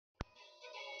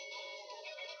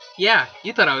Yeah,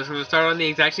 you thought I was going to start on the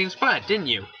exact same spot, didn't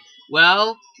you?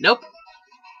 Well, nope.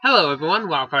 Hello everyone,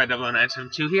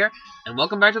 Wildcard00972 here, and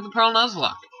welcome back to the Pearl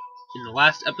Nuzlocke. In the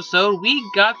last episode, we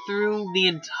got through the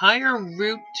entire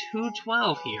Route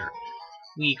 212 here.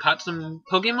 We caught some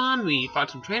Pokémon, we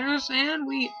fought some trainers, and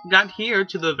we got here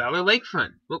to the Valor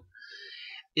Lakefront. Well,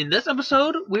 in this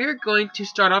episode, we're going to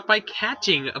start off by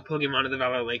catching a Pokémon at the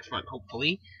Valor Lakefront,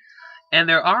 hopefully. And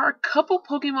there are a couple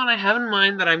Pokémon I have in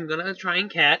mind that I'm going to try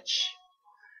and catch.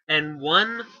 And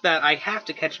one that I have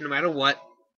to catch no matter what.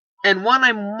 And one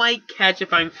I might catch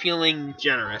if I'm feeling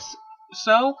generous.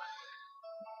 So,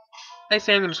 I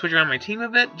say I'm going to switch around my team a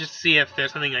bit, just to see if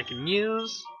there's something I can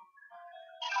use.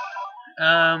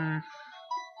 Yeah,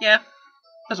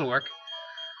 this'll work.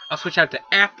 I'll switch out to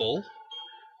Apple.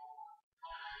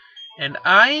 And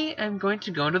I am going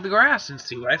to go into the grass and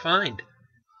see what I find.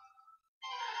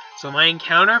 So my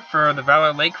encounter for the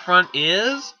Valor Lakefront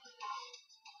is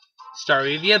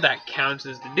Staravia. That counts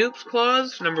as the Dupe's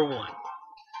Clause, number 1.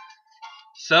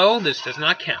 So this does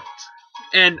not count.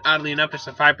 And oddly enough, it's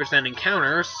a 5%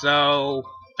 encounter, so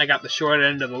I got the short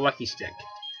end of the lucky stick.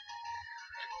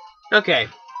 Okay.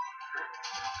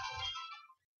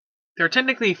 There are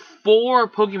technically 4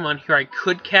 Pokemon here I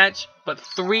could catch, but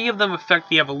 3 of them affect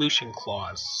the Evolution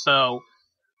Clause, so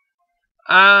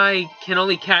I can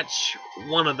only catch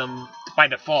one of them by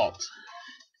default.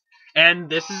 And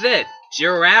this is it,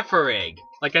 Girafarig.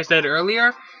 Like I said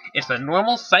earlier, it's a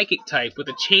normal Psychic type with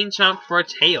a Chain Chomp for a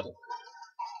tail.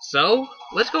 So,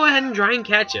 let's go ahead and try and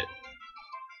catch it.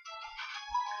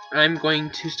 I'm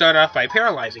going to start off by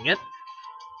paralyzing it.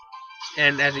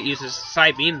 And as it uses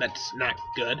Psybeam, that's not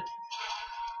good.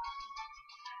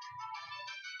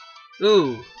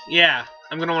 Ooh, yeah,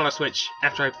 I'm going to want to switch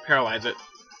after I paralyze it.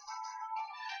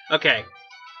 Okay.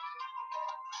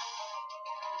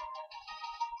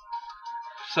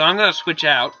 So I'm going to switch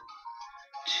out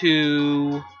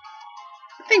to...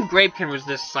 I think Grape can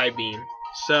resist Psybeam,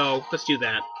 so let's do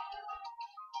that.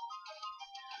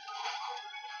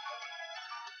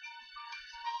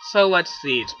 So let's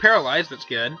see, it's paralyzed, that's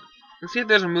good. Let's see if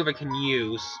there's a move I can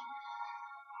use.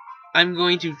 I'm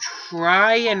going to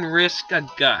try and risk a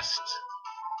Gust.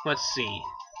 Let's see.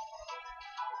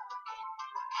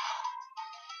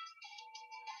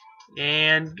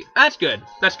 And that's good.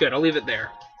 That's good. I'll leave it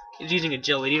there. It's using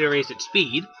agility to raise its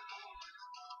speed.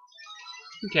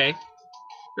 Okay.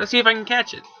 Let's see if I can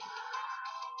catch it.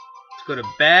 Let's go to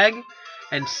Bag.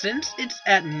 And since it's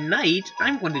at night,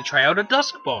 I'm going to try out a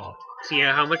Dusk Ball. See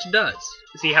how much it does.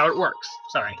 See how it works.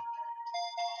 Sorry.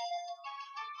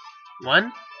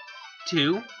 1,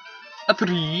 2,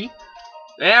 3.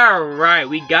 Alright,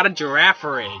 we got a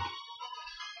Girafarig.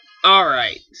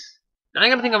 Alright. Now I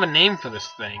gotta think of a name for this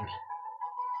thing.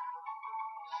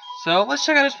 So, let's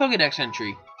check out his Pokédex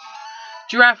entry.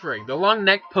 Girafarig, the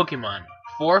long-necked Pokemon.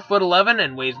 4'11"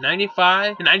 and weighs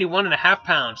 91.5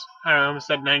 pounds. I almost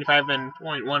said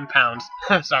 95.1 pounds.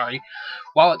 Sorry.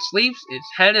 While it sleeps, its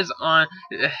head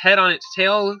on its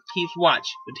tail keeps watch.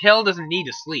 The tail doesn't need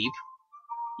to sleep.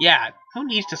 Yeah, who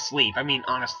needs to sleep? I mean,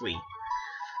 honestly.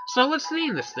 So let's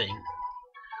name this thing.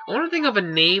 I want to think of a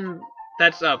name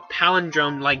that's a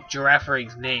palindrome like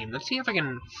Girafarig's name. Let's see if I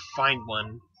can find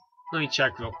one. Let me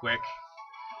check real quick.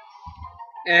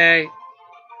 You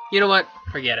know what?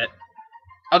 Forget it.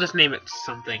 I'll just name it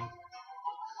something.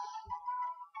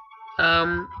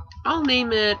 I'll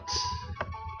name it...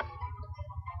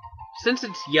 Since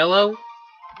it's yellow,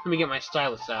 let me get my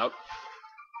stylus out.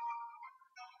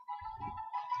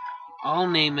 I'll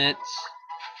name it...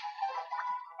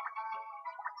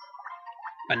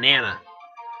 Banana.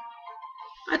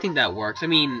 I think that works. I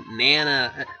mean,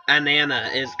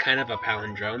 Anana is kind of a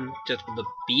palindrome, just with the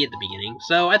B at the beginning,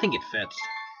 so I think it fits.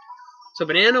 So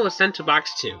Banana was sent to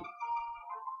box 2.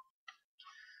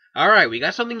 Alright, we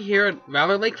got something here at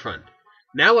Valor Lakefront.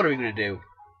 Now what are we going to do?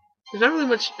 There's not really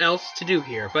much else to do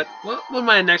here, but what would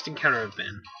my next encounter have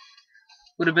been?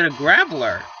 Would have been a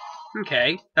Graveler.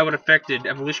 Okay, that would have affected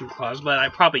Evolution Clause, but I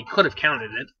probably could have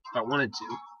counted it if I wanted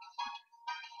to.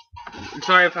 I'm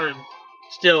sorry if I'm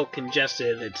still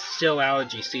congested. It's still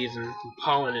allergy season, and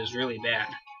pollen is really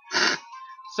bad.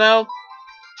 So,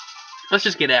 let's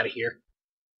just get out of here.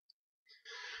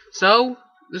 So,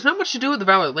 there's not much to do with the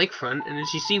Valor Lakefront, and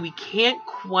as you see, we can't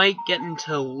quite get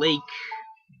into Lake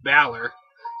Valor,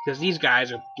 because these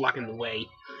guys are blocking the way.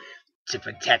 To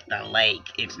protect the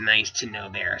lake, it's nice to know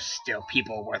there are still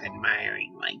people worth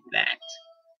admiring like that.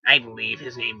 I believe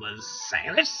his name was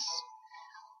Cyrus?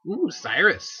 Ooh,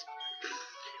 Cyrus.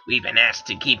 We've been asked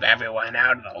to keep everyone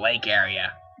out of the lake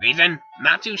area. Reason?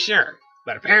 Not too sure,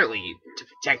 but apparently to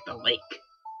protect the lake.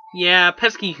 Yeah,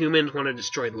 pesky humans want to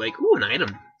destroy the lake. Ooh, an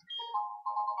item.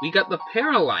 We got the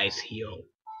Paralyze heal.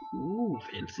 Ooh,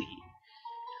 fancy.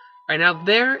 Alright, now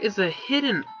there is a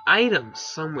hidden item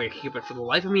somewhere here, but for the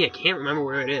life of me, I can't remember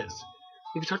where it is.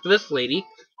 We can talk to this lady.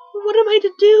 What am I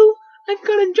to do? I've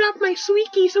gone and dropped my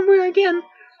sweet key somewhere again.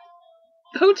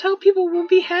 The hotel people won't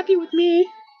be happy with me.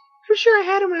 I'm sure I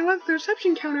had it when I left the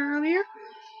reception counter earlier.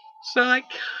 So that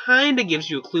kinda gives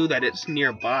you a clue that it's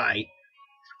nearby.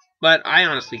 But I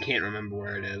honestly can't remember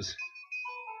where it is.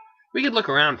 We could look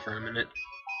around for a minute.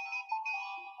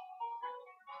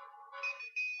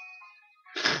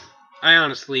 I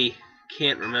honestly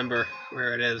can't remember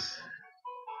where it is.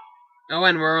 Oh,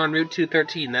 and we're on Route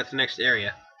 213. That's the next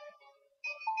area.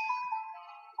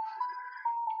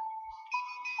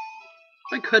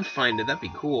 If I could find it, that'd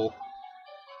be cool.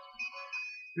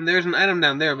 And there's an item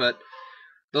down there, but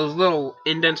those little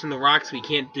indents in the rocks we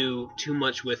can't do too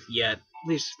much with yet. At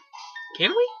least, can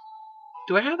we?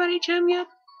 Do I have that HM yet?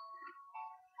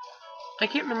 I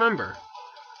can't remember.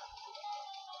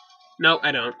 No,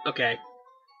 I don't. Okay.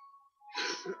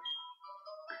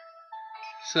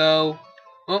 So,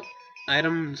 well,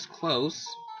 item's close,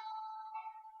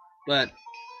 but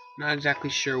not exactly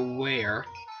sure where.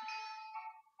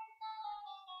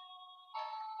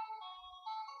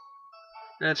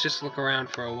 Let's just look around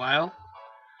for a while.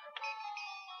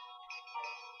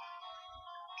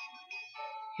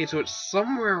 Okay, so it's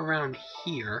somewhere around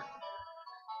here.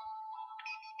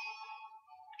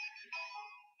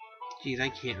 Jeez, I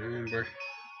can't remember.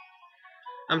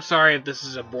 I'm sorry if this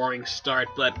is a boring start,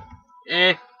 but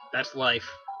that's life.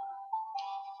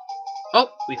 Oh,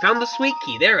 we found the sweet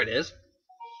key. There it is.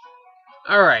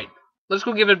 Alright, let's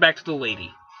go give it back to the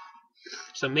lady.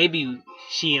 So maybe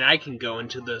she and I can go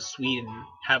into the suite and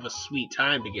have a sweet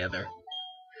time together.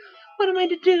 What am I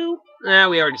to do?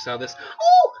 We already saw this.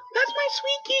 Oh, that's my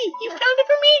sweet key! You found it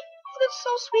for me? Oh, that's so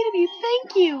sweet of you.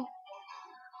 Thank you.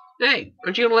 Hey,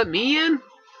 aren't you gonna let me in?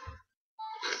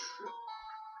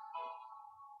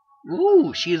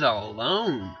 Ooh, she's all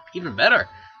alone. Even better.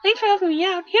 Thanks for helping me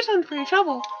out. Here's something for your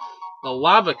trouble. The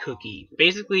lava cookie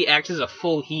basically acts as a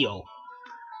full heal.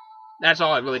 That's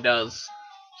all it really does.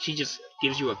 She just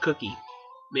gives you a cookie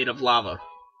made of lava.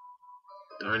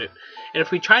 Darn it. And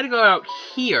if we try to go out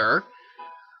here,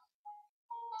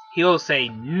 he'll say,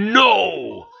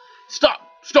 "No! Stop!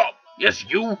 Stop! Yes,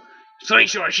 you! Sunny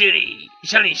Shore City,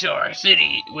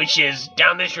 which is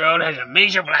down this road, has a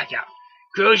major blackout.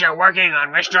 Crews are working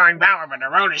on restoring power, but the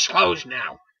road is closed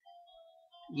now."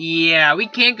 Yeah, we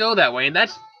can't go that way, and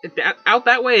out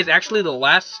that way is actually the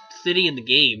last city in the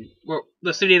game, or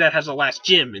the city that has the last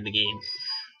gym in the game.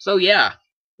 So yeah,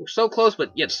 we're so close,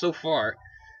 but yet so far.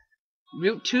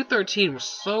 Route 213, we're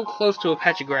so close to a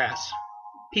patch of grass.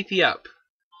 PP up.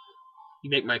 You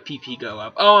make my PP go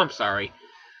up. Oh, I'm sorry.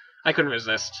 I couldn't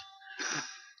resist.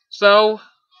 So,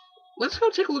 let's go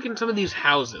take a look at some of these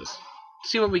houses.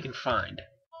 See what we can find.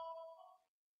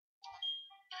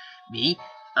 Me?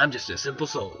 I'm just a simple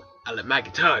soul. I let my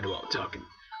guitar do all the talking.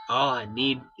 All I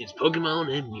need is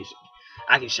Pokemon and music.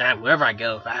 I can shine wherever I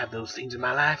go if I have those things in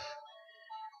my life.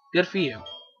 Good for you.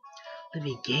 Let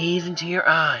me gaze into your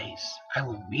eyes. I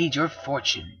will read your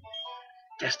fortune.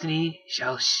 Destiny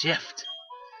shall shift.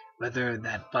 Whether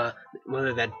that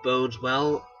bodes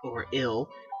well or ill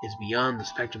is beyond the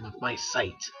spectrum of my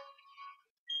sight.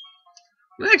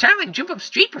 We're a traveling troupe of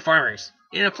street performers.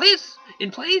 In place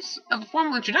of a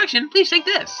formal introduction, please take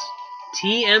this.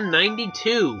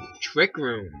 TM92 Trick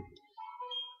Room.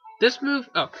 This move,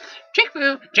 Trick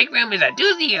Room is a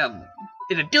doozy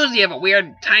of a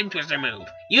weird time twister move.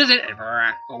 Use it, and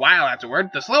for a while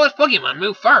afterward, the slowest Pokemon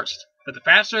move first. But the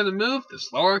faster the move, the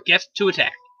slower it gets to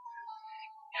attack.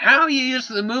 How you use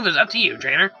the move is up to you,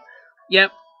 trainer.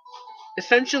 Yep.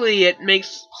 Essentially, it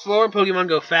makes slower Pokemon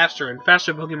go faster, and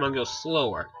faster Pokemon go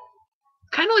slower.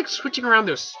 Kind of like switching around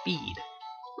their speed.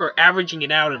 Or averaging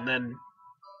it out and then...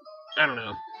 I don't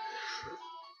know.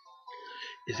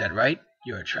 Is that right?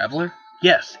 You're a traveler?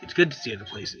 Yes, it's good to see other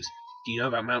places. Do you know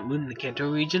about Mount Moon in the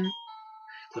Kanto region?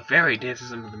 Clefairy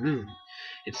dances under the moon.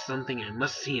 It's something I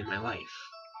must see in my life.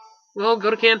 Well,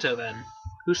 go to Kanto then.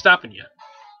 Who's stopping you?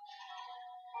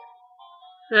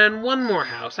 And one more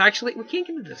house. Actually, we can't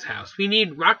get into this house. We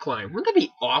need Rock Climb. Wouldn't that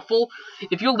be awful?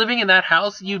 If you're living in that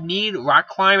house, you'd need Rock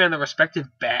Climb and the respective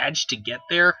badge to get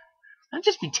there. That'd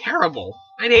just be terrible.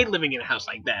 I'd hate living in a house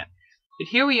like that. But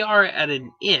here we are at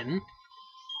an inn.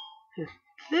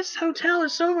 This hotel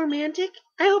is so romantic.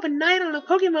 I hope a night on a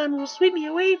Pokemon will sweep me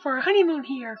away for a honeymoon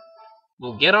here.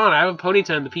 Well, get on. I have a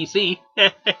Ponyta on the PC.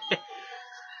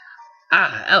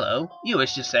 Ah, hello. You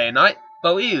wish to stay a night,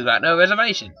 but you got no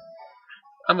reservation.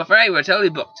 I'm afraid we're totally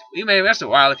booked. We may rest a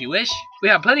while if you wish. We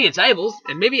have plenty of tables,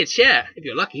 and maybe a chair, if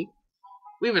you're lucky.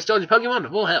 We've restored your Pokemon to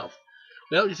full health.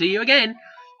 Well, to see you again.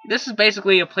 This is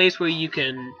basically a place where you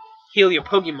can heal your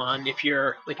Pokemon if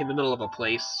you're, like, in the middle of a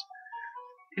place.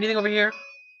 Anything over here?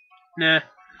 Nah.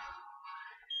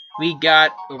 We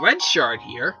got a red shard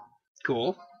here.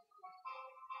 Cool.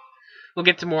 We'll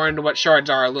get to more into what shards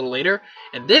are a little later.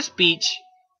 And this beach,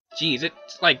 geez,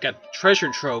 it's like a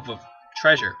treasure trove of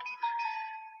treasure.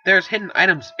 There's hidden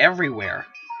items everywhere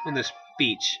on this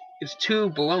beach. It's 2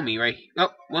 below me, right?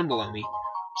 Oh, 1 below me.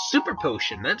 Super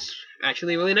potion. That's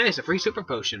actually really nice. A free super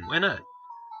potion. Why not?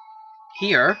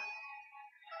 Here,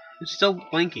 it's still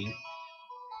blinking.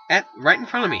 Right in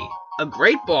front of me. A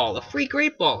great ball. A free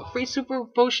great ball. A free super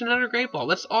potion and a great ball.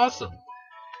 That's awesome.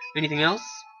 Anything else?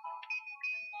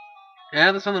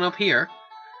 Yeah, there's something up here.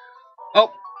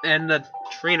 Oh, and the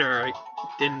trainer I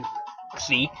didn't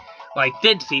see. Well, I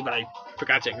did see, but I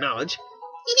forgot to acknowledge.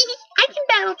 I can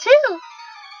battle too.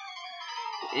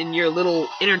 In your little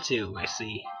inner tube, I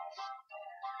see.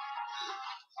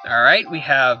 Alright, we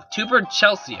have Tuber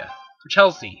Chelsea.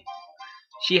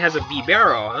 She has a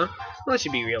Vibaro, huh? Well, that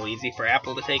should be real easy for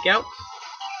Apple to take out.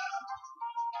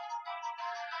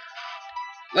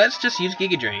 Let's just use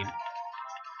Giga Drain.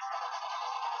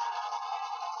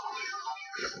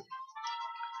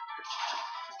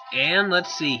 And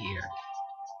let's see here.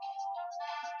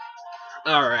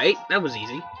 Alright, that was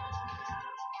easy.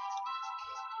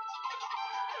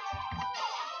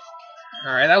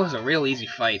 Alright, that was a real easy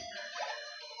fight.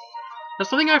 Now,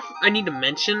 something I need to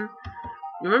mention.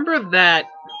 Remember that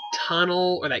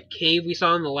tunnel, or that cave we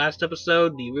saw in the last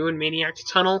episode? The Ruined Maniac's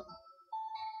tunnel?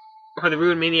 Or the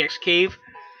Ruined Maniac's cave?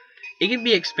 It can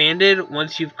be expanded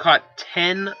once you've caught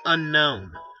 10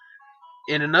 unknown.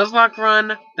 In a Nuzlocke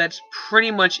run, that's pretty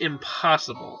much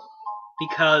impossible.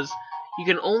 Because you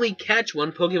can only catch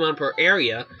 1 Pokemon per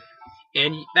area,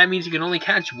 and that means you can only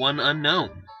catch 1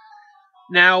 unknown.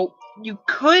 Now, you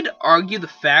could argue the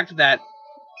fact that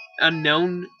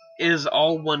unknown is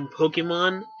all 1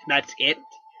 Pokemon, that's it.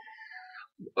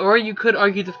 Or you could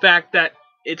argue the fact that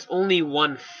it's only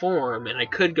 1 form, and I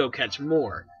could go catch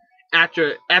more. At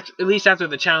least after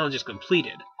the challenge is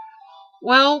completed.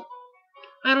 Well,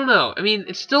 I don't know. I mean,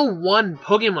 it's still 1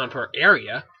 Pokemon per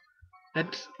area.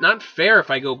 That's not fair if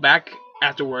I go back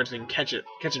afterwards and catch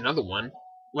another one,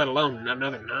 let alone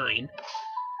another 9.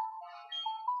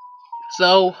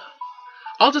 So,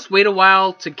 I'll just wait a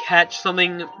while to catch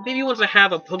something. Maybe once I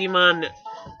have a Pokemon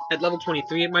at level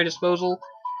 23 at my disposal,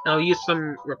 and I'll use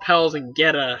some repels and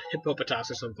get a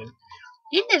Hippopotas or something.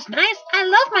 Isn't this nice? I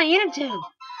love my inner tube.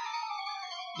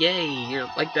 Yay, you're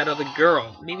like that other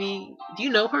girl. Maybe, do you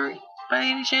know her by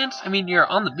any chance? I mean, you're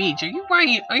on the beach. Are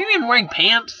you even wearing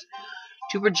pants?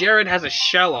 Tuber Jared has a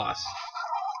Shellos.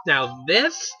 Now,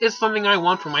 this is something I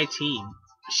want for my team.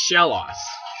 Shellos.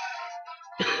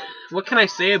 What can I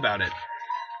say about it?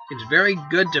 It's very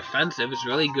good defensive. It's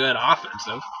really good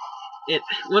offensive.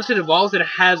 Once it evolves, it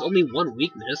has only 1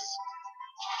 weakness.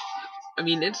 I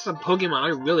mean, it's a Pokemon I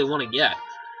really want to get.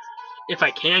 If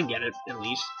I can get it, at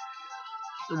least.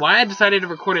 And why I decided to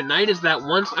record at night is that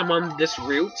once I'm on this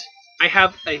route, I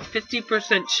have a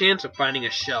 50% chance of finding a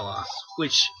Shellos,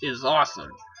 which is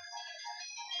awesome.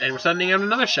 And we're sending out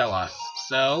another Shellos,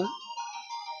 so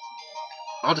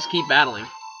I'll just keep battling.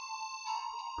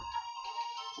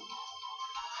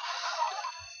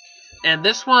 And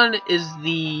this one is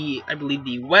I believe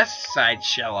the west side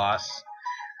Shellos,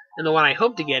 and the one I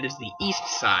hope to get is the east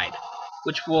side,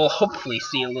 which we'll hopefully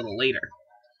see a little later.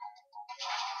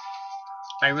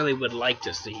 I really would like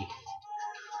to see.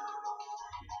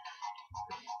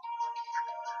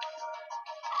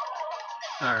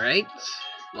 Alright,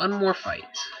 1 more fight.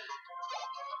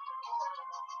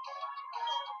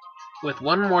 With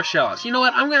 1 more Shellos. You know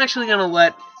what? I'm actually going to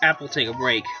let Apple take a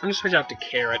break. I'm going to switch out to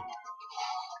Carrot.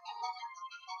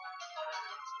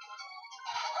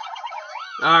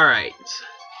 Alright.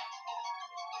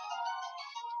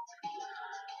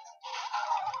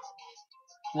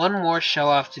 One more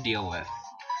Shellos to deal with.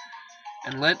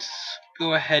 And let's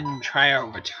go ahead and try our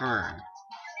return.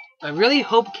 I really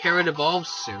hope Carrot evolves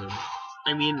soon.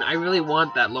 I mean, I really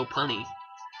want that Lopunny.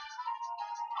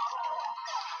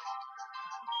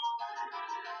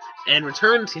 And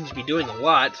return seems to be doing a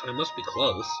lot, so I must be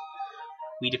close.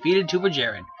 We defeated Tuber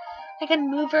Jared. I couldn't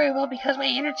move very well because my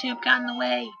inner tube got in the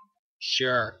way.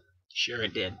 Sure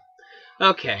it did.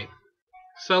 Okay,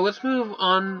 so let's move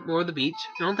on more of the beach.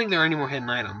 I don't think there are any more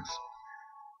hidden items.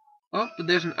 Oh, but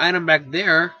there's an item back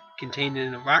there contained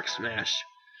in a Rock Smash.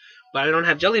 But I don't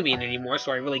have Jelly Bean anymore,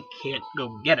 so I really can't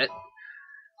go get it.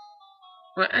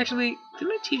 Well, actually,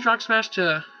 didn't I teach Rock Smash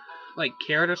to, like,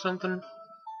 Carrot or something?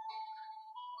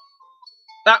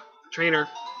 Ah! Trainer.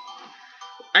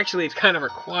 Actually, it's kind of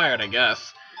required, I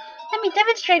guess. Let me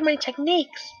demonstrate my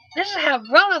techniques. This is how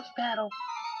grown-ups battle.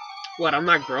 What, I'm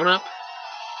not grown up?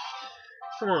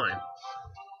 Come on.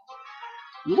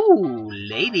 Ooh,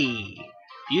 lady.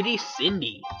 Beauty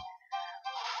Cindy.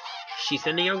 She's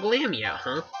sending out Glammy out,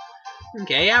 huh?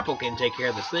 Okay, Apple can take care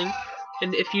of this thing.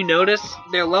 And if you notice,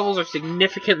 their levels are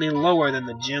significantly lower than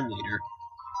the gym leader.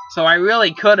 So I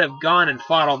really could have gone and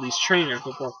fought all these trainers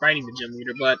before fighting the gym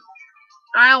leader, but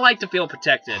I like to feel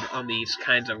protected on these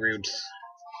kinds of routes.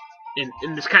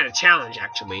 In this kind of challenge,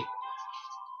 actually.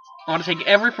 I want to take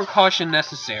every precaution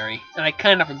necessary, and I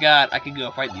kind of forgot I could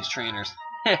go fight these trainers.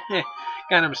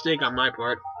 Kind of mistake on my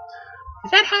part.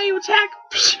 Is that how you attack?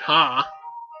 Pshaw.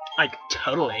 Like,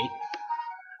 totally.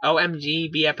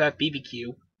 OMG, BFF, BBQ.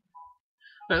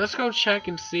 Alright, let's go check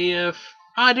and see if...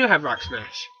 Oh, I do have Rock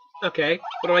Smash. Okay,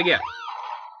 what do I get?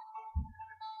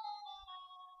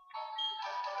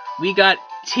 We got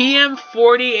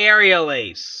TM40 Aerial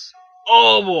Ace.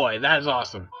 Oh boy, that is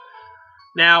awesome.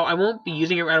 Now, I won't be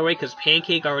using it right away because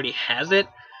Pancake already has it,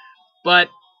 but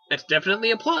that's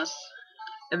definitely a plus.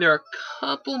 And there are a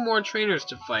couple more trainers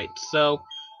to fight, so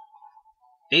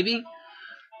maybe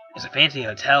there's a fancy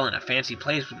hotel and a fancy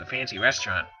place with a fancy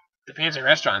restaurant. The fancy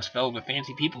restaurant's filled with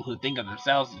fancy people who think of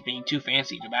themselves as being too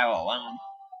fancy to battle alone.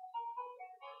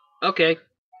 Okay.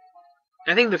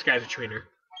 I think this guy's a trainer.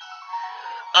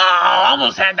 Oh,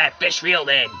 almost had that fish reeled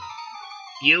in.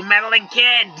 You meddling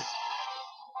kids!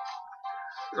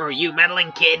 Or you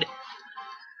meddling kid.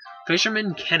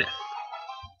 Fisherman Kenneth.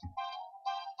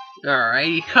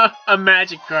 Alright, a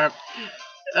Magikarp.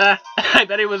 I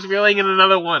bet he was reeling in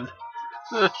another one.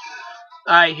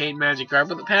 I hate Magikarp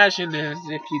with a passion, if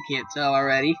you can't tell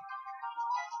already.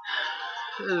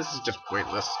 This is just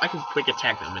pointless. I can quick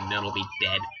attack them and they'll be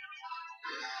dead.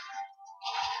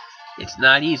 It's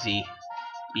not easy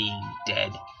being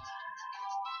dead.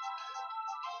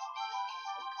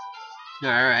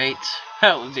 Alright,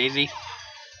 that was easy.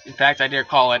 In fact, I dare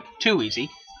call it too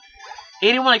easy.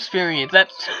 81 experience,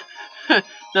 that's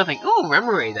nothing. Oh,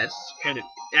 Remoraid, that's kind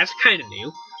of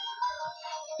new.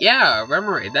 Yeah,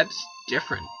 Remoraid, that's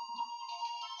different.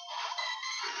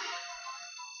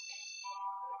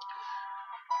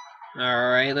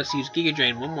 Alright, let's use Giga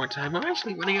Drain one more time. I'm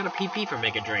actually running out of PP for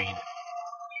Mega Drain.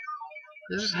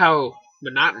 This is how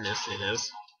monotonous it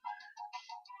is.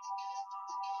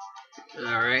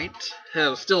 Alright, that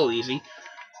was still easy.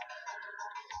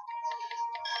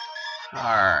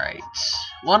 Alright,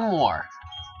 one more.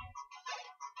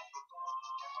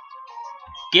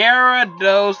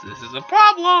 Gyarados, this is a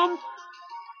problem!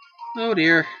 Oh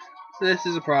dear, this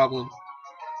is a problem.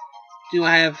 Do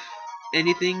I have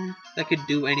anything that could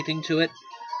do anything to it?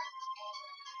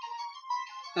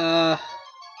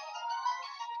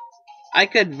 I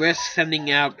could risk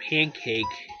sending out Pancake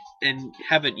and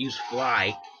have it use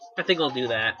Fly. I think I'll do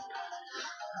that.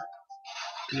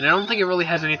 I mean, I don't think it really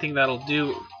has anything that'll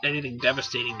do anything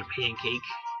devastating to Pancake.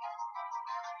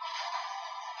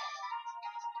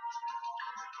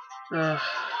 At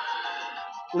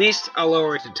least I'll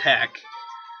lower its attack.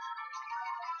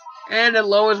 And it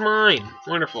lowers mine.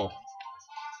 Wonderful.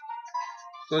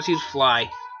 So let's use Fly.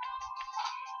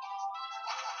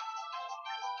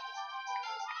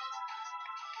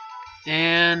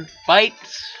 And Bite.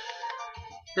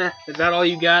 Is that all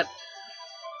you got?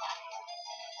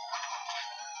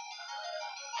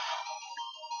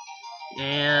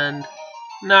 And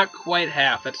not quite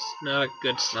half. That's not a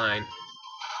good sign.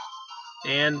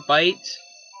 And Bite.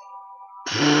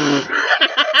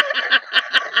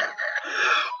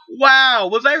 Wow,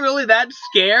 was I really that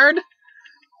scared?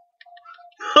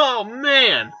 Oh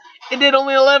man, it did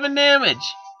only 11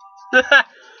 damage.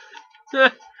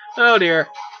 Oh dear,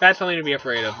 that's something to be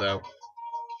afraid of though.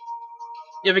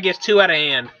 If it gets 2 out of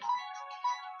hand.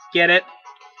 Get it?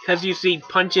 Because you see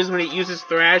punches when it uses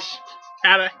Thrash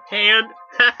out of hand?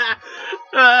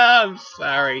 Oh, I'm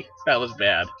sorry, that was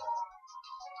bad.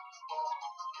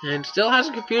 And still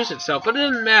hasn't confused itself, but it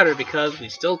didn't matter because we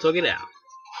still took it out.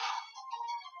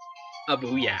 A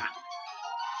booyah.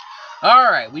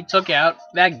 Alright, we took out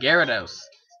that Gyarados.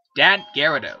 Dat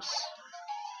Gyarados.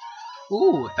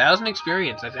 Ooh, 1,000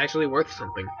 experience. That's actually worth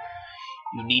something.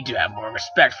 You need to have more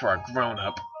respect for a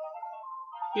grown-up.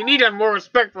 You need to have more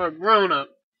respect for a grown-up.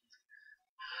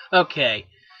 Okay.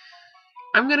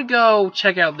 I'm gonna go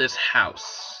check out this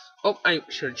house. Oh, I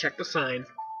should have checked the sign.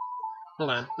 Hold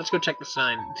on. Let's go check the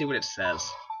sign and see what it says.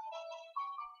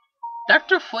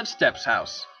 Dr. Footsteps'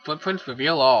 house. Footprints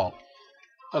reveal all.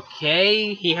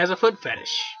 Okay, he has a foot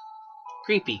fetish.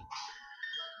 Creepy.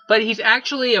 But he's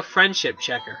actually a friendship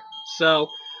checker. So,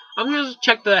 I'm going to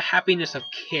check the happiness of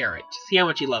Carrot. See how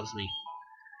much he loves me.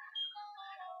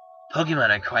 Pokemon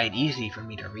are quite easy for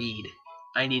me to read.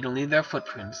 I need only their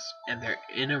footprints, and their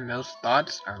innermost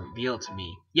thoughts are revealed to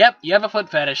me. Yep, you have a foot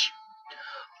fetish.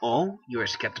 Oh, you are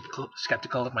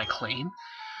skeptical of my claim?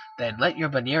 Then let your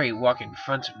Baneri walk in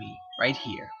front of me, right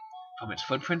here. From its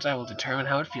footprints I will determine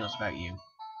how it feels about you.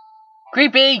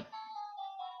 Creepy!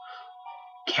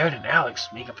 Carrot and Alex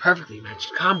make a perfectly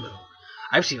matched combo.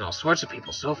 I've seen all sorts of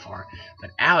people so far,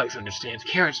 but Alex understands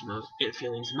Carrot's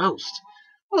feelings most.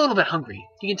 A little bit hungry.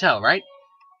 You can tell, right?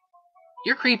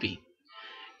 You're creepy.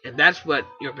 And that's what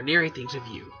your Baneri thinks of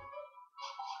you.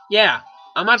 Yeah,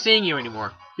 I'm not seeing you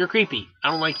anymore. You're creepy. I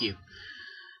don't like you.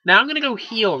 Now I'm gonna go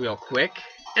heal real quick,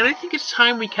 and I think it's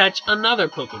time we catch another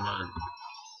Pokemon.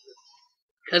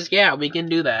 Because, yeah, we can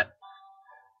do that.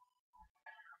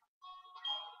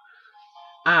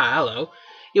 Ah, hello.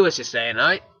 You wish to stay a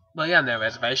night? Well, you have no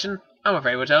reservation. I'm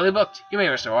afraid we're totally booked. You may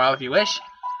rest a while if you wish.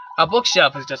 Our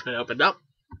bookshelf has just been opened up.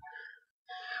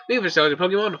 We've restored the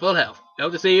Pokemon to full health. I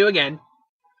hope to see you again.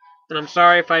 And I'm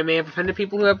sorry if I may have offended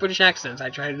people who have British accents. I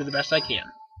try to do the best I can.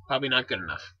 Probably not good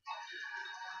enough.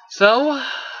 So,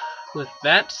 with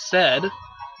that said,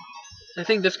 I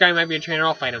think this guy might be a trainer.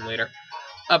 I'll fight him later.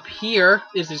 Up here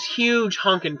is this huge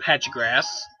honkin' patch of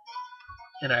grass.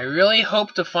 And I really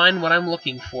hope to find what I'm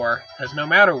looking for, because no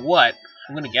matter what,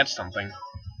 I'm going to get something.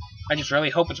 I just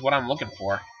really hope it's what I'm looking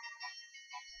for.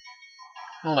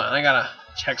 Hold on, I gotta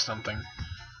check something.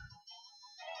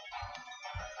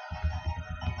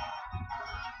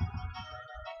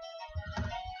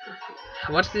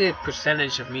 What's the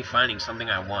percentage of me finding something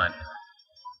I want?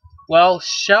 Well,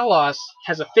 Shellos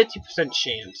has a 50%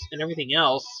 chance, and everything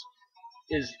else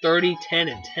is 30, 10,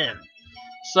 and 10.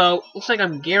 So, looks like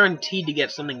I'm guaranteed to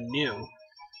get something new.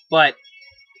 But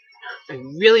I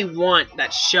really want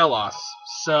that Shellos,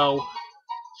 so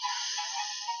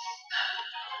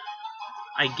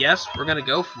I guess we're gonna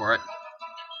go for it.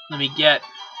 Let me get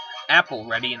Apple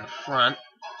ready in the front.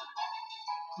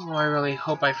 Oh, I really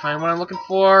hope I find what I'm looking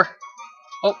for.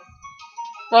 Oh,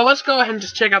 well, let's go ahead and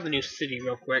just check out the new city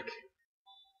real quick.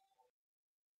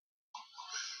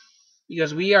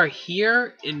 Because we are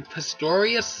here in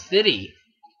Pastoria City.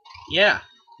 Yeah,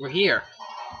 we're here.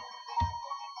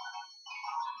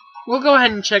 We'll go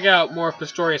ahead and check out more of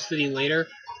Pastoria City later,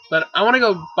 but I want to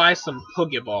go buy some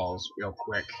Pokeballs real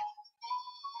quick.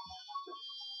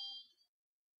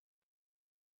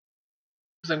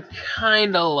 Because I'm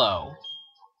kinda low.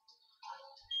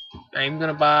 I'm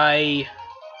gonna buy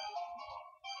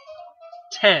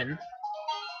 10.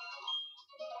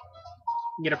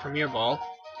 Get a Premier Ball.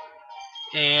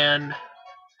 And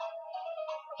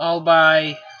I'll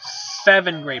buy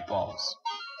 7 Great Balls.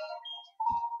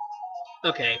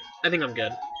 Okay, I think I'm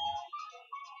good.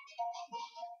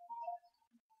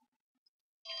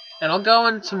 And I'll go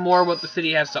into more what the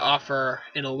city has to offer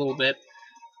in a little bit.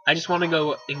 I just want to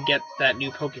go and get that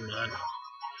new Pokemon.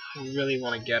 I really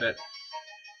want to get it.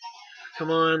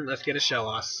 Come on, let's get a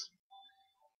Shellos.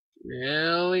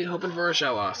 Really hoping for a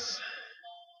Shellos.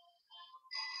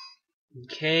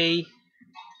 Okay.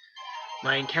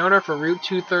 My encounter for Route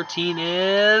 213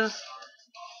 is...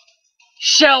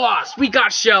 Shellos! We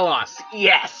got Shellos!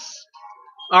 Yes!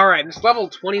 Alright, it's level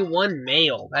 21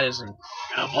 male. That is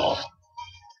incredible.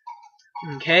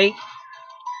 Okay.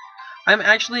 I'm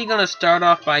actually going to start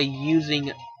off by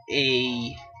using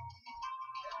a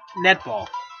netball.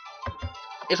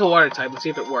 It's a water type. Let's see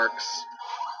if it works.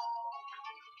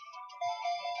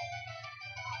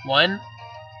 1,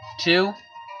 2,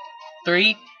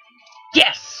 3.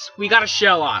 Yes! We got a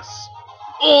Shellos.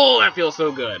 Oh, that feels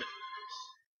so good.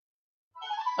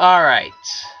 Alright.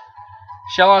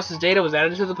 Shellos' data was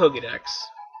added to the Pokédex.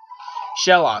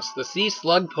 Shellos, the sea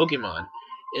slug Pokemon.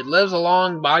 It lives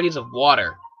along bodies of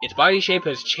water. Its body shape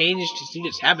has changed to suit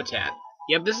its habitat.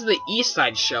 Yep, this is the east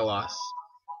side Shellos.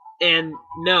 And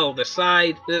no,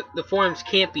 the forms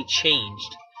can't be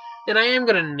changed. And I am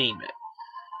gonna name it.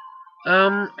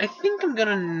 I think I'm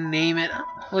gonna name it...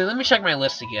 Wait, let me check my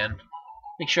list again.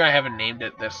 Make sure I haven't named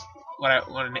it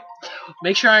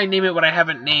make sure I name it what I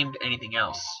haven't named anything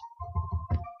else.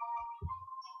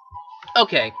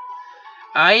 Okay.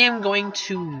 I am going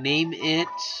to name it...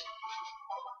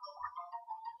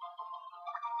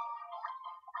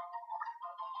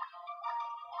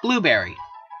 Blueberry.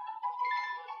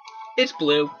 It's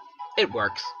blue. It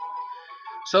works.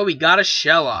 So we got a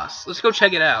Shellos. Let's go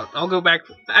check it out. I'll go back...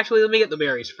 Actually, let me get the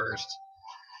berries first.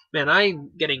 Man,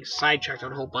 I'm getting sidetracked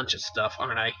on a whole bunch of stuff,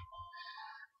 aren't I?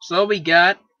 So we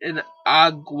got an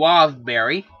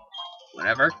Aguaveberry.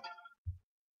 Whatever.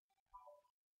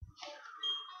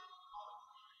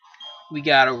 We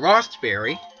got a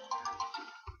Rostberry.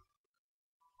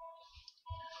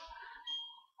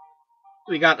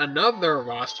 We got another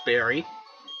Rost berry.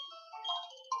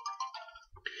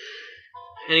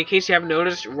 And in case you haven't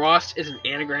noticed, Rost is an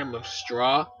anagram of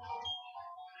straw.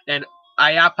 And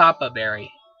Ayapapa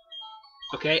berry.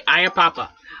 Okay, Ayapapa.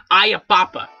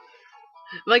 Ayapapa.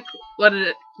 Like what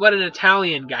an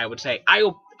Italian guy would say.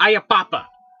 Ayapapa.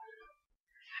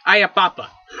 Ayapapa.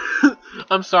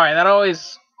 I'm sorry, that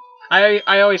always I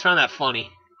always found that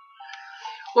funny.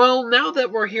 Well, now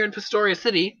that we're here in Pastoria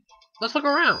City, let's look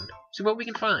around, see what we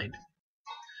can find.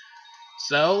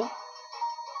 So,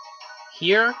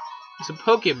 here is a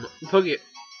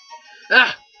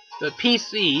the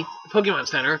PC, the Pokemon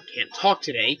Center, can't talk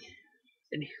today.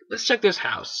 And let's check this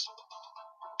house.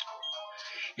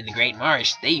 In the Great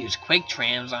Marsh, they use quick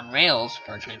trams on rails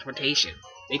for transportation.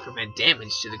 They prevent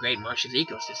damage to the Great Marsh's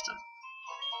ecosystem.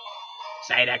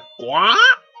 Say that, Gwa?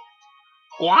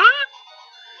 Gwa?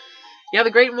 Yeah,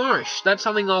 the Great Marsh. That's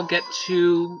something I'll get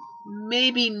to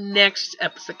maybe next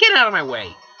episode. Get out of my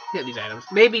way. Get these items.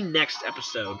 Maybe next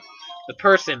episode. The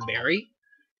Person Berry.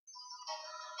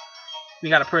 We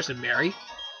got a Person Berry.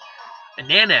 A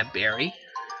Nanab Berry.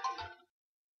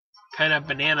 Kind of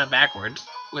banana backwards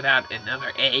without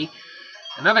another A.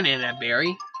 Another Nanab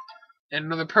Berry. And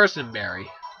another Person Berry.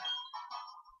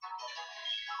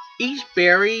 Each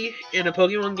berry in a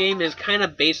Pokemon game is kind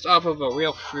of based off of a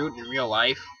real fruit in real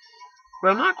life.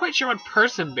 But I'm not quite sure what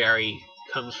Person Berry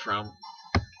comes from.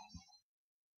 I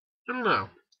don't know.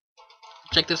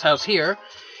 Check this house here.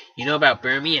 You know about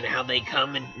Burmy and how they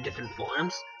come in different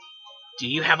forms? Do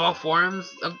you have all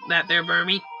forms of that there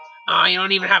Burmy? Oh, you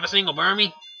don't even have a single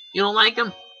Burmy? You don't like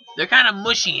them? They're kind of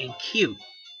mushy and cute.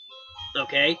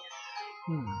 Okay?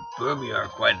 Burmy are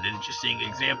quite an interesting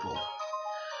example.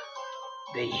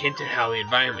 They hint at how the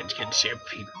environment can shape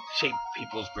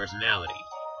people's personality.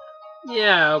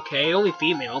 Yeah, okay, only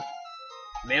female.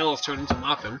 Males turn into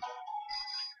Mothim.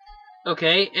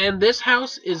 Okay, and this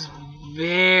house is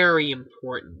very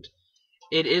important.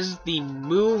 It is the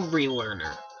Move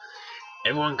Relearner.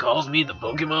 Everyone calls me the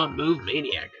Pokemon Move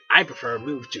Maniac. I prefer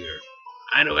Move Tutor.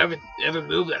 I know every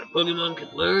move that a Pokemon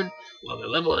can learn while they're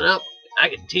leveling up. I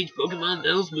can teach Pokemon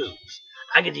those moves.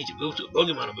 I can teach a move to a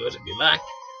Pokemon of yours if you like.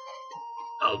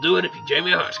 I'll do it if you trade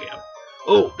me a heart scale.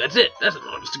 Oh, that's it. That's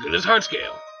almost as good as heart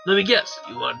scale. Let me guess.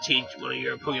 You want to teach one of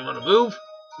your Pokemon a move?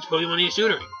 Which Pokemon are you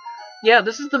tutoring? Yeah,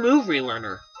 this is the Move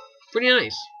Relearner. Pretty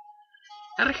nice.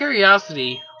 Out of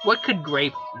curiosity, what could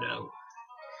Grape know?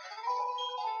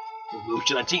 What move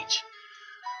should I teach?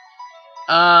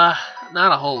 Not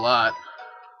a whole lot.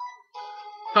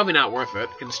 Probably not worth it.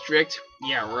 Constrict?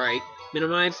 Yeah, right.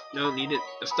 Minimize? No, need it.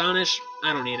 Astonish?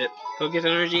 I don't need it. Focus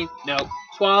energy? No.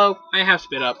 Swallow? I have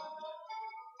spit up.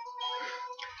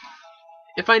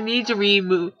 If I need to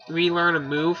relearn a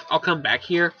move, I'll come back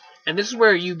here. And this is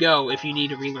where you go if you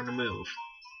need to relearn a move.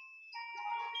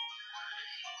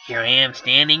 Here I am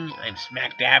standing. I'm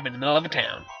smack dab in the middle of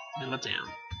town.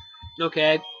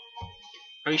 Okay.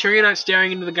 Are you sure you're not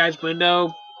staring into the guy's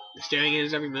window? You're staring at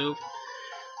his every move?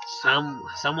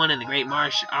 Someone in the Great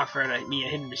Marsh offered me a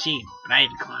hidden machine, but I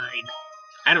declined.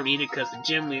 I don't need it because the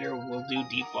gym leader will do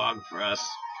defog for us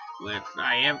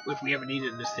if we ever need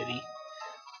it in the city.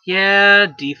 Yeah,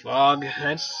 defog.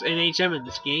 That's an HM in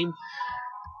this game.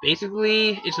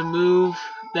 Basically, it's a move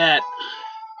that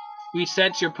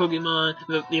resets your Pokemon,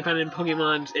 the opponent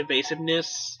Pokemon's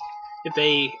evasiveness if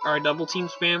they are a double team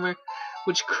spammer,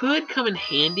 which could come in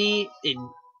handy in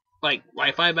like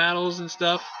Wi-Fi battles and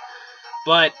stuff.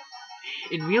 But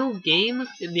in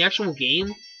the actual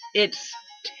game, it's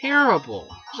terrible.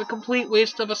 It's a complete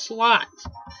waste of a slot.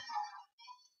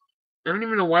 I don't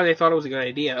even know why they thought it was a good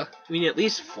idea. I mean, at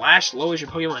least Flash lowers your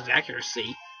Pokemon's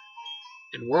accuracy.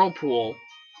 And Whirlpool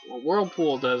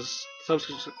does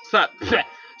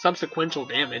subsequential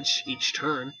damage each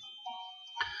turn.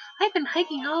 I've been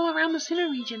hiking all around the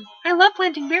Sinnoh region. I love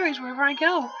planting berries wherever I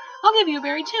go. I'll give you a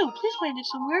berry too. Please plant it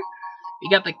somewhere. You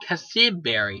got the Kasib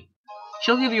berry.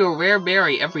 She'll give you a rare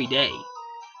berry every day.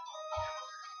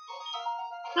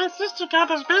 My sister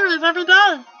gathers berries every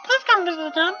day. Please come visit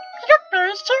again. I get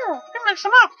berries too. It makes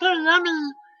them up. They're yummy.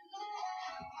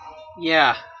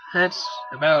 Yeah, that's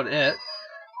about it.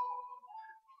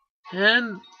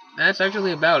 And that's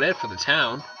actually about it for the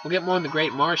town. We'll get more in the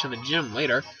Great Marsh and the gym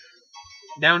later.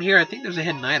 Down here, I think there's a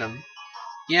hidden item.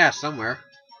 Yeah, somewhere.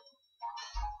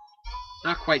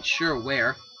 Not quite sure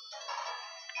where.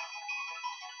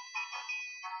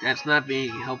 That's not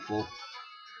being helpful.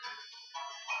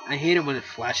 I hate it when it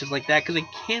flashes like that, because I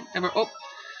can't ever... Oh!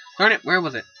 Darn it, where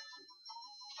was it?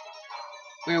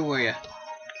 Where were you?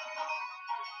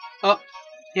 Oh,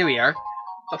 here we are.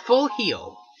 A full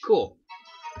heal. Cool.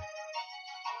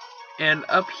 And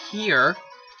up here,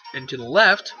 And to the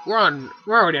left, we're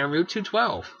already on Route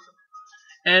 212.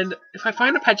 And if I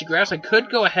find a patch of grass, I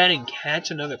could go ahead and catch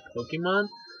another Pokemon.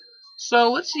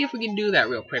 So let's see if we can do that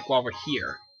real quick while we're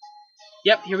here.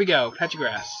 Yep, here we go, patch of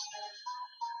grass.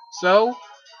 So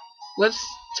let's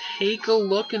take a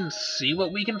look and see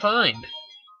what we can find.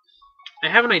 I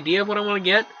have an idea of what I want to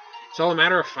get. It's all a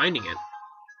matter of finding it.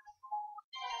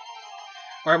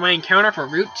 Alright, my encounter for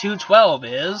Route 212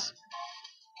 is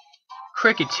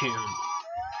Kricketune.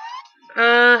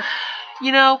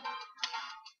 You know,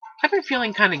 I've been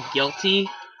feeling kind of guilty,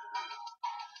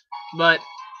 but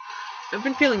I've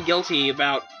been feeling guilty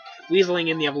about weaseling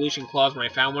in the evolution clause when I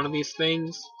found one of these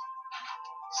things.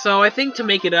 So I think to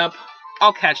make it up,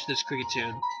 I'll catch this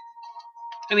Kricketune.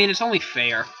 I mean, it's only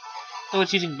fair. Oh,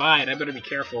 it's using Bite, I better be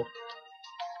careful.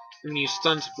 I'm gonna use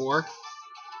Stun Spore.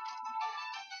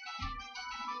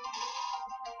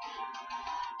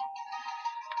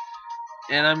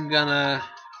 And I'm gonna,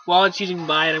 while it's using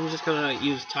Bite, I'm just gonna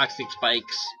use Toxic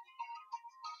Spikes.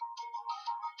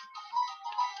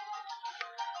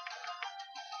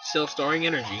 Still storing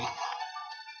energy.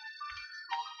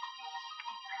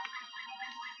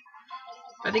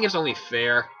 I think it's only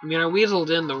fair. I mean, I weaseled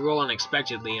in the rule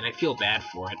unexpectedly, and I feel bad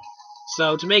for it.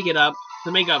 So to make up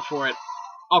for it,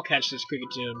 I'll catch this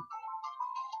Kricketune.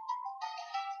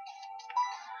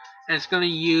 And it's gonna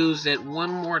use it one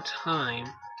more time.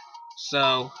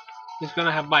 So it's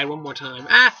gonna have Bite one more time.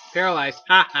 Ah! Paralyzed.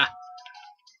 Ha ha.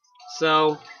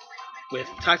 So with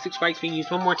Toxic Spikes being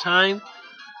used one more time,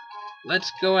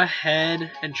 let's go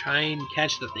ahead and try and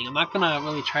catch the thing. I'm not gonna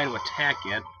really try to attack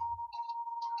it.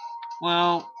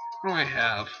 Well, what do I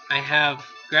have? I have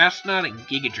Grass Knot and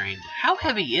Giga Drain. How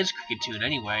heavy is Kricketune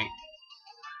anyway?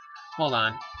 Hold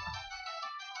on.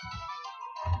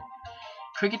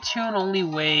 Kricketune only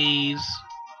weighs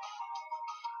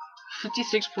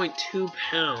 56.2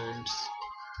 pounds.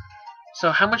 So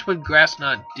how much would Grass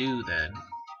Knot do then?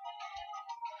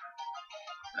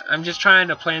 I'm just trying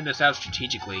to plan this out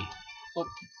strategically. Oh.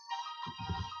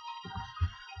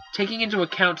 Taking into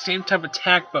account same type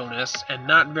attack bonus and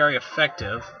not very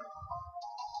effective,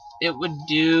 it would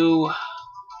do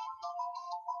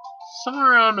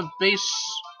somewhere around a base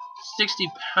 60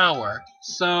 power.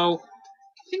 So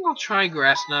I think I'll try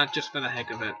Grass Knot just for the heck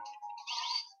of it.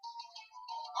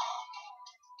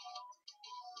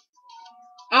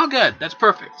 Oh good, that's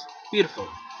perfect. Beautiful.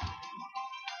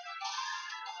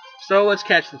 So let's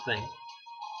catch the thing.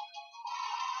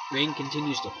 Rain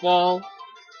continues to fall.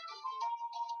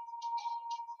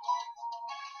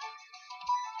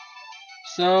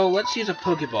 So let's use a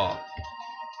Pokeball.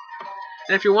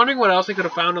 And if you're wondering what else I could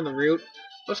have found on the route,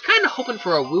 I was kind of hoping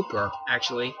for a Wooper,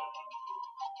 actually.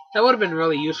 That would have been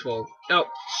really useful. Oh,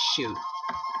 shoot.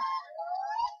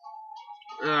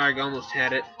 Oh, I almost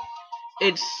had it.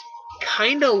 It's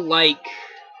kind of like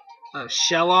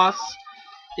Shellos,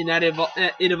 in that it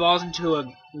evolves into a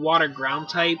water ground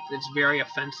type that's very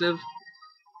offensive.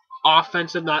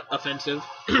 Offensive, not offensive.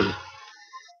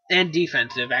 And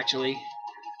defensive, actually.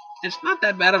 It's not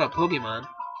that bad of a Pokemon.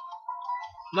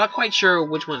 I'm not quite sure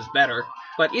which one's better,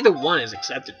 but either one is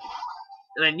acceptable.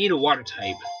 And I need a water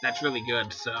type. That's really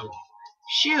good, so...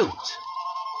 Shoot!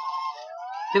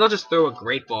 I think I'll just throw a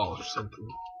Great Ball or something.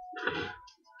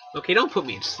 Okay, don't put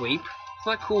me to sleep. It's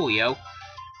not cool, yo.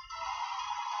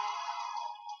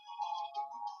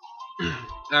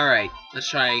 Alright, let's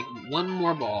try one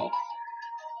more ball.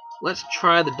 Let's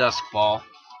try the Dusk Ball.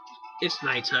 It's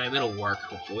nighttime, it'll work,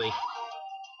 hopefully.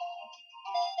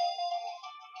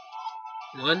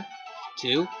 1,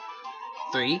 2,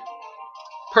 3.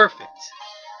 Perfect.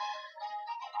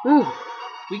 Whew.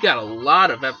 We got a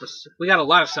lot of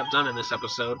stuff done in this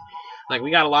episode. Like,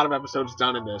 we got a lot of episodes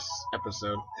done in this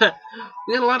episode.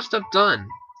 We got a lot of stuff done.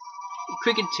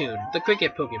 Kricketune, the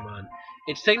cricket Pokemon.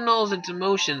 It signals its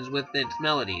emotions with its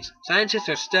melodies. Scientists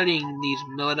are studying these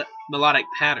melodic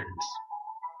patterns.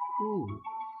 Ooh.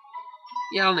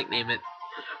 Yeah, I'll nickname it.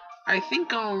 I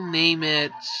think I'll name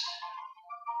it...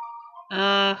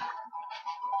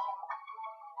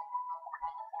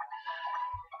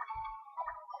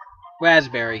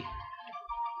 Raspberry.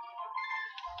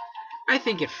 I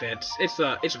think it fits.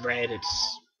 It's red.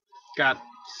 It's got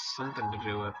something to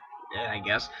do with it, I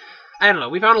guess. I don't know.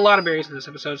 We found a lot of berries in this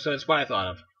episode, so that's what I thought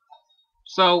of.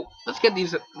 So let's get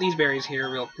these berries here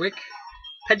real quick.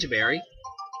 Pechaberry.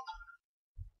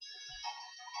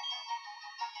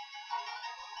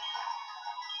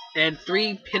 And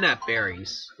 3 pinup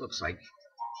berries, looks like.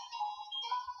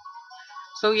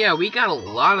 So yeah, we got a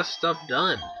lot of stuff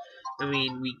done. I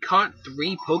mean, we caught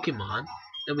 3 Pokemon,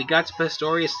 and we got to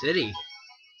Pastoria City.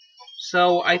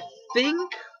 So I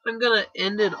think I'm gonna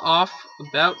end it off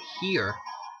about here.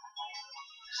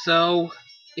 So,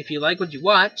 if you like what you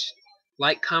watch,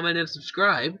 like, comment, and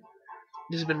subscribe.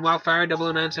 This has been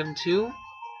Wildfire00972.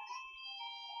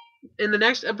 In the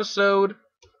next episode,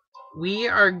 we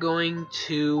are going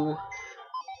to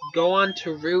go on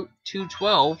to Route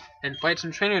 212 and fight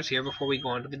some trainers here before we go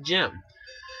on to the gym.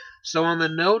 So on the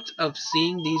note of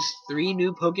seeing these 3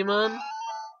 new Pokemon,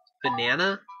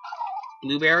 Banana,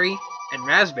 Blueberry, and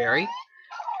Raspberry,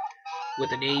 with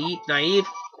the naive,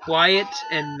 quiet,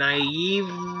 and naive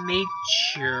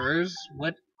natures,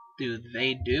 what do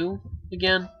they do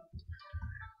again?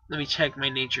 Let me check my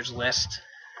natures list.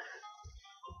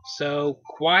 So,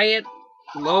 quiet,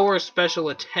 lower special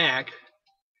attack,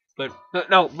 but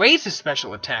no, raises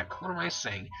special attack. What am I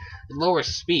saying? Lower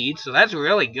speed, so that's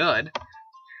really good.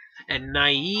 And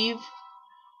naive,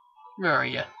 where are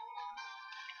ya?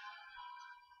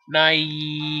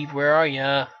 Naive, where are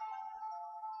ya?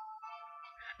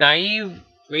 Naive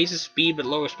raises speed but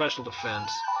lower special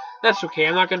defense. That's okay,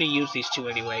 I'm not going to use these 2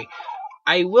 anyway.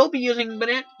 I will be using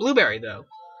Blueberry though.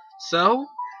 So,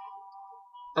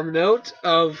 on the note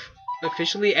of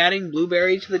officially adding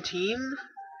Blueberry to the team,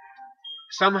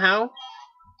 somehow,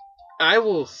 I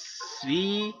will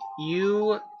see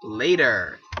you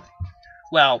later.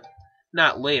 Well,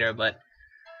 not later, but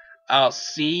I'll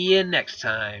see you next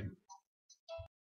time.